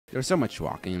There's so much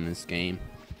walking in this game.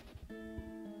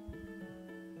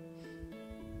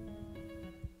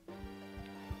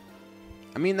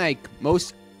 I mean, like,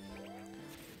 most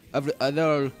of the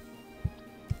other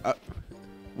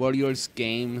Warriors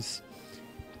games,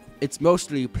 it's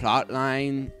mostly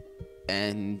plotline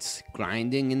and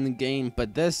grinding in the game,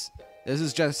 but this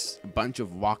is just a bunch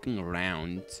of walking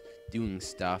around, doing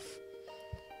stuff.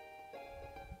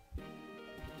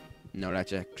 No,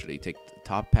 let's actually take the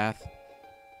top path.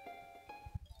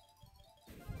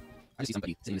 I just see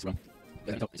somebody sitting in this room.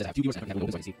 It says I have 2 viewers and I don't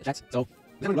have windows so I can see the chats. So,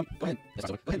 go ahead. Go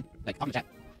ahead. Like, talk in the chat.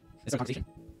 Let's start a conversation.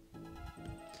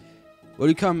 Will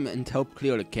you come and help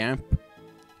clear the camp?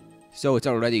 So it's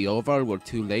already over, we're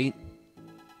too late.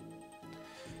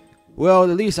 Well,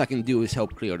 the least I can do is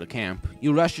help clear the camp.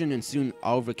 You rush in and soon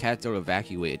all the cats are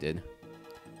evacuated.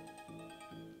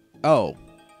 Oh.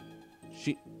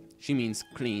 She means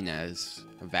clean as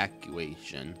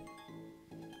evacuation.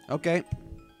 Okay.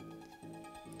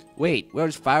 Wait,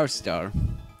 where's Firestar?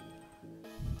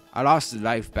 I lost a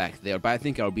life back there, but I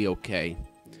think I'll be okay.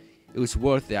 It was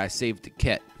worth it, I saved the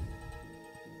kit.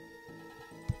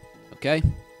 Okay.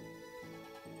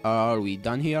 Are we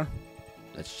done here?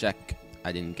 Let's check.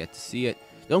 I didn't get to see it.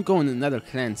 Don't go in another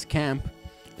clan's camp.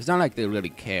 It's not like they really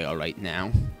care right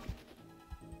now.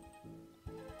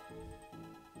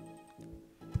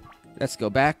 Let's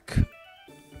go back.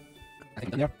 I think I'm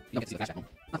done here. You don't get to see the flash back home.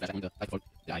 Not the flash back home, the light for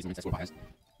the eyes and that's 4 bias.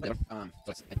 Whatever. So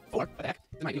let's head forward. What the heck?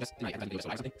 It might do this. It might have to do this or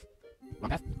something. Wrong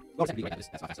path. Well, technically right at this.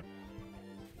 That's a lot faster.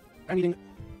 I'm eating.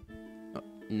 Oh,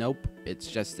 nope. It's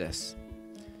just this.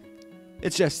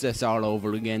 It's just this all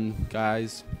over again,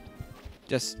 guys.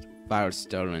 Just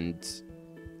Firestar and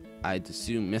I'd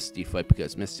assume Mistyfoot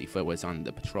because Mistyfoot was on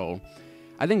the patrol.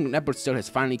 I think Leopardstar has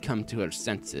finally come to her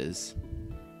senses.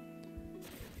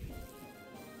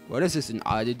 Well, this is an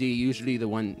oddity. Usually the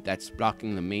one that's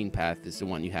blocking the main path is the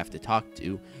one you have to talk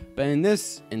to. But in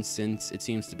this instance, it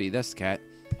seems to be this cat.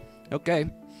 Okay.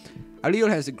 Alil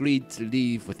has agreed to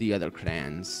leave with the other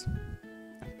clans.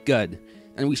 Good.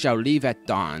 And we shall leave at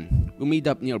dawn. We'll meet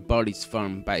up near Barley's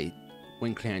farm by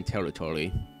Wind Clan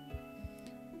territory.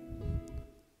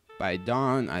 By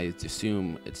dawn, I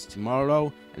assume it's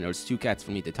tomorrow. And there's 2 cats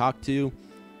for me to talk to.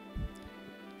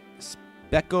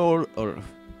 Speckle or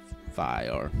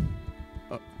Fire.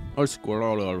 Or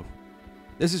Squirrel or...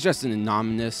 This is just an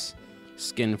anonymous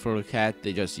skin for a cat.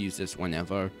 They just use this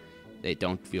whenever they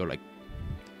don't feel like...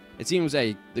 It seems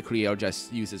like the creator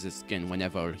just uses his skin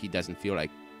whenever he doesn't feel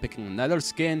like picking another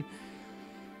skin.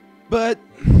 But...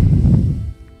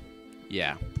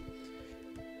 yeah.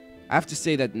 I have to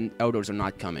say that elders are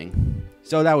not coming.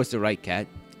 So that was the right cat.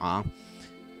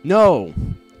 No!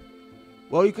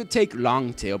 Well, you could take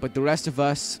Longtail, but the rest of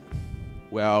us...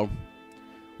 well...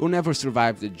 we'll never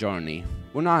survive the journey.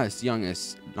 We're not as young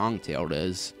as Longtail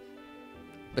is.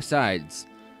 Besides,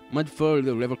 Mudfur,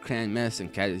 the Riverclan medicine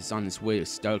cat, is on his way to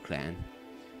Shadowclan.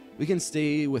 We can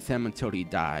stay with him until he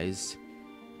dies,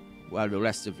 while the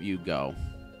rest of you go.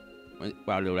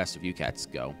 While the rest of you cats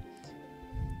go.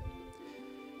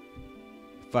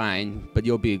 Fine, but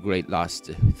you'll be a great loss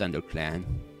to ThunderClan.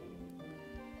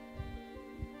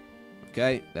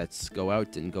 Okay, let's go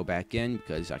out and go back in,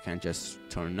 because I can't just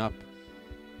turn up.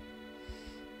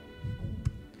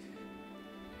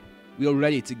 We are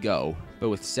ready to go, but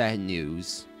with sad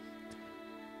news.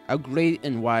 Our great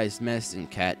and wise medicine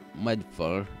cat,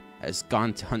 Mudfur, has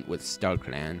gone to hunt with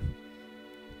StarClan.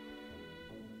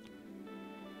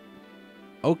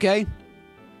 Okay.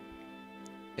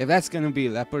 If that's gonna be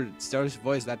Leopardstar's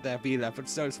voice, let that be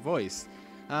Leopardstar's voice.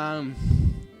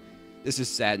 This is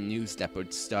sad news,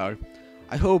 Leopardstar.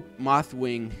 I hope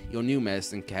Mothwing, your new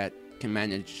medicine cat, can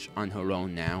manage on her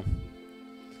own now.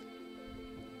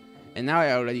 And now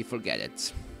I already forget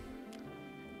it.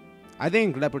 I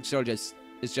think Leopardstar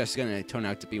is just gonna turn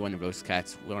out to be one of those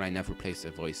cats where I never place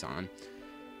a voice on.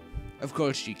 Of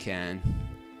course she can.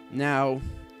 Now,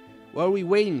 what are we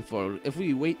waiting for? If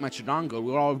we wait much longer,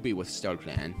 we'll all be with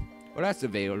StarClan. Well, that's a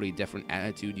very different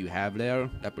attitude you have there,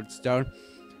 Leopardstar.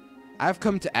 I've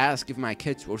come to ask if my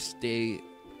kids will stay...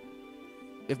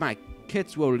 if my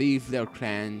kids will leave their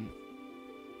clan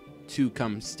to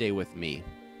come stay with me.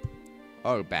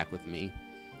 Or back with me.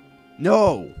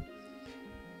 No!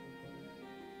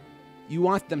 You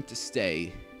want them to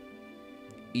stay,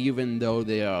 even though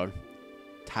they are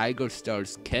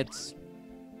Tigerstar's kids?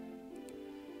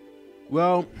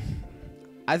 Well,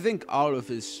 I think all of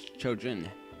his children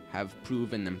have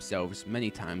proven themselves many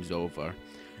times over,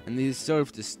 and they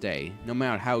deserve to stay, no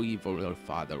matter how evil their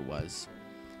father was.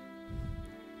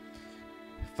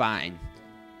 Fine.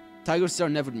 Tigerstar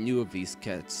never knew of these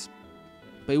kids,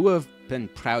 but he would have been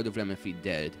proud of him if he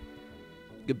did.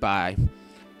 Goodbye.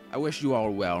 I wish you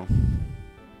all well.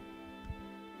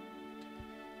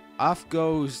 Off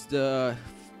goes the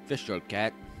fisher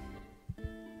cat.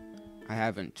 I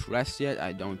haven't dressed yet,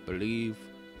 I don't believe.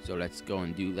 So let's go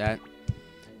and do that.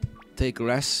 Take a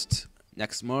rest.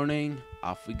 Next morning,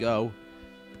 off we go.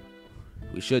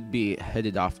 We should be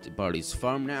headed off to Barley's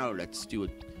farm now. Let's do a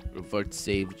revert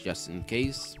save just in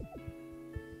case.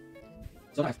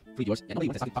 So I have 3 doors, and nobody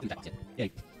wants to talk to that yet.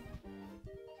 Yay.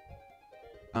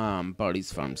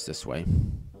 Barley's farm's this way.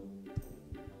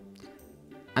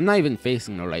 I'm not even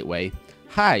facing the right way.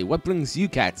 Hi, what brings you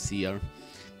cats here?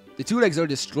 The 2 legs are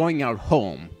destroying our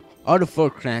home. All the 4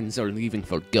 clans are leaving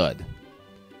for good.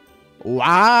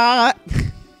 What?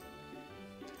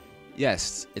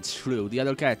 Yes, it's true. The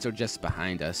other cats are just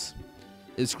behind us.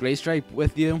 Is Greystripe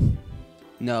with you?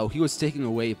 No, he was taken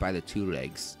away by the 2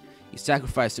 legs. He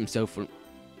sacrificed himself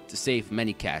to save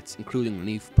many cats, including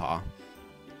Leafpaw.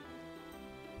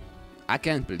 I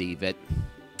can't believe it.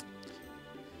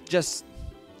 Just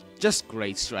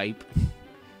Greystripe.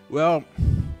 Well,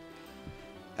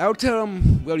 I'll tell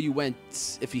him where you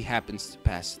went if he happens to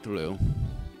pass through.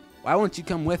 Why won't you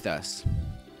come with us?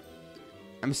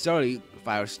 I'm sorry,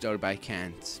 Firestar, but I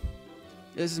can't.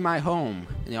 This is my home,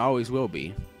 and it always will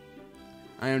be.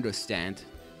 I understand.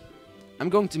 I'm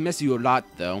going to miss you a lot,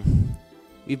 though.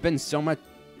 We've been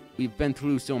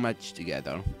through so much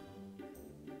together.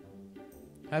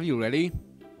 Have you really?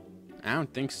 I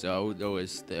don't think so. There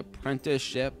was the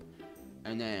apprenticeship,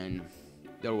 and then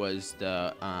there was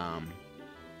the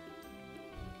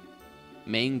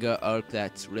manga arc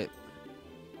that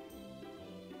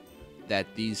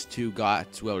these 2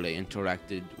 got where they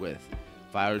interacted with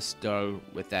Firestar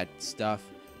with that stuff.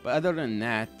 But other than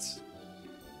that,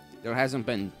 there hasn't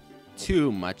been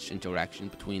too much interaction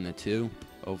between the 2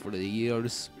 over the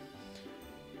years.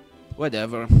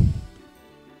 Whatever.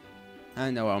 I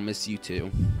know I'll miss you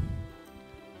too.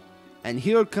 And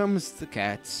here comes the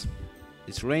cats.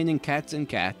 It's raining cats and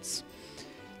cats.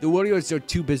 The warriors are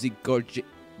too busy gorging.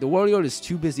 The warrior is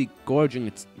too busy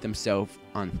gorging themselves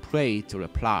on prey to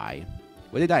reply.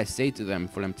 What did I say to them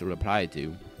for them to reply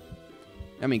to?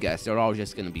 Let me guess, they're all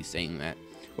just gonna be saying that.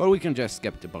 Well, we can just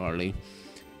skip to Barley.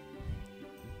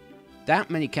 That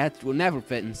many cats will never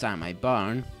fit inside my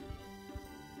barn.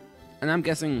 And I'm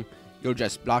guessing you're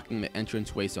just blocking the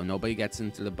entranceway so nobody gets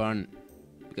into the barn.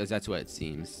 Because that's what it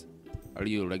seems. Are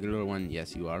you a regular one?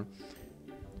 Yes, you are.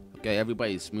 Okay,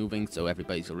 everybody's moving, so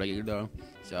everybody's a regular.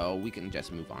 So we can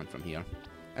just move on from here.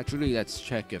 Actually, let's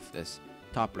check if this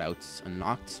top route's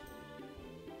unlocked.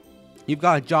 You've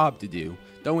got a job to do.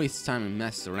 Don't waste time and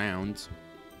mess around.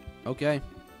 Okay.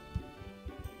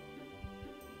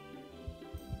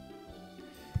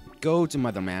 Go to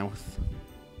Mothermouth.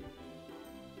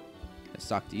 Let's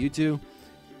talk to you 2.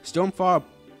 Stormfall.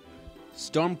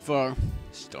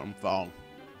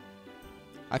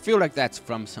 I feel like that's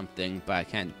from something, but I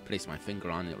can't place my finger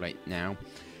on it right now.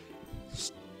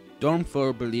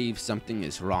 Stormfur believes something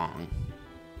is wrong.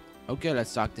 Okay,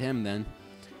 let's talk to him then.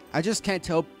 I just can't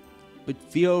help but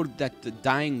feel that the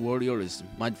dying warrior is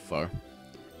Mudfur.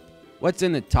 What's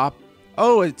in the top?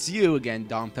 Oh, it's you again,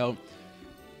 Dompel.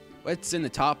 What's in the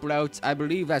top routes? I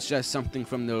believe that's just something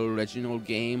from the original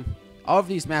game. All of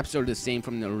these maps are the same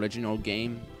from the original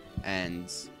game.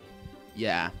 And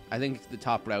yeah, I think the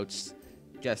top route's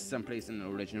just someplace in the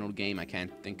original game. I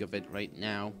can't think of it right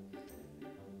now.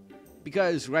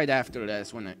 Because right after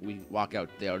this, when we walk out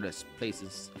there, this place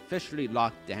is officially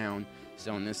locked down.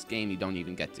 So in this game, you don't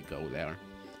even get to go there,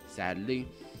 sadly.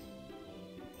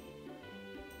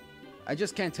 I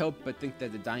just can't help but think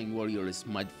that the dying warrior is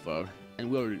Mudfur,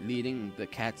 and we're leading the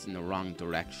cats in the wrong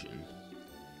direction.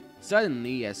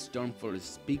 Suddenly, as Stormfur is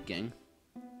speaking,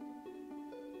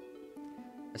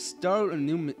 a star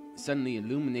suddenly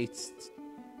illuminates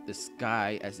the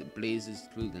sky as it blazes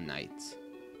through the night.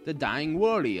 The dying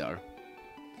warrior.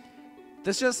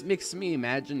 This just makes me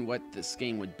imagine what this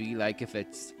game would be like if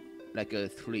it's like a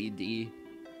 3D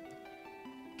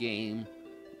game.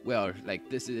 Well, like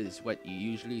this is what you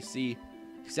usually see,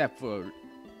 except for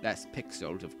less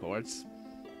pixels, of course.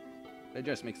 It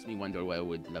just makes me wonder what it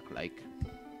would look like.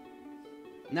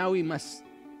 Now we must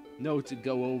know to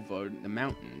go over the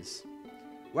mountains.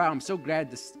 Wow, I'm so glad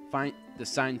the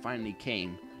sign finally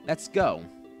came. Let's go.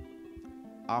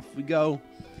 Off we go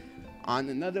on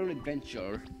another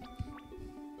adventure.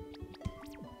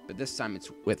 But this time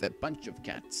it's with a bunch of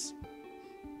cats.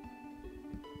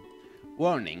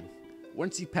 Warning.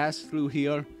 Once you pass through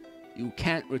here, you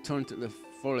can't return to the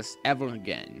forest ever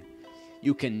again.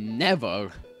 You can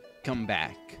never come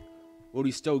back. Will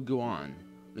you still go on?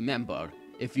 Remember,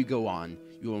 if you go on,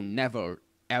 you will never,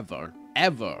 ever,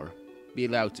 ever be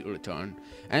allowed to return.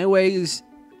 Anyways,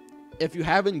 if you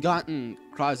haven't gotten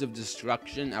Claws of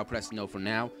Destruction, I'll press no for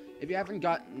now. If you haven't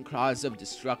gotten Claws of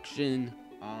Destruction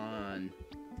on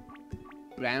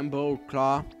Bramble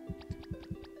Claw,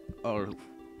 or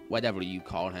whatever you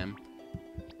call him,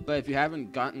 but if you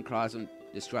haven't gotten Claws of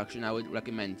Destruction, I would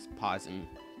recommend pausing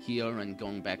here and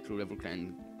going back to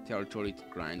Riverclan territory to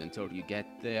grind until you get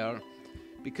there,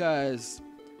 because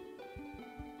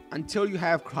until you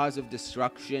have Claws of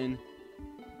Destruction,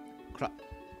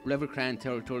 Riverclan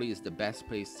territory is the best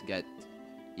place to get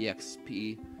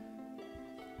EXP,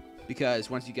 because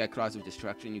once you get Claws of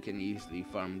Destruction, you can easily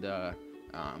farm the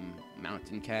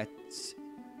Mountain Cats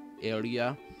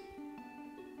area.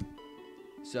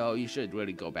 So you should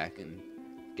really go back and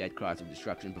get Claws of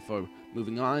Destruction before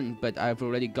moving on, but I've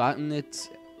already gotten it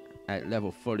at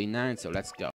level 49, so let's go.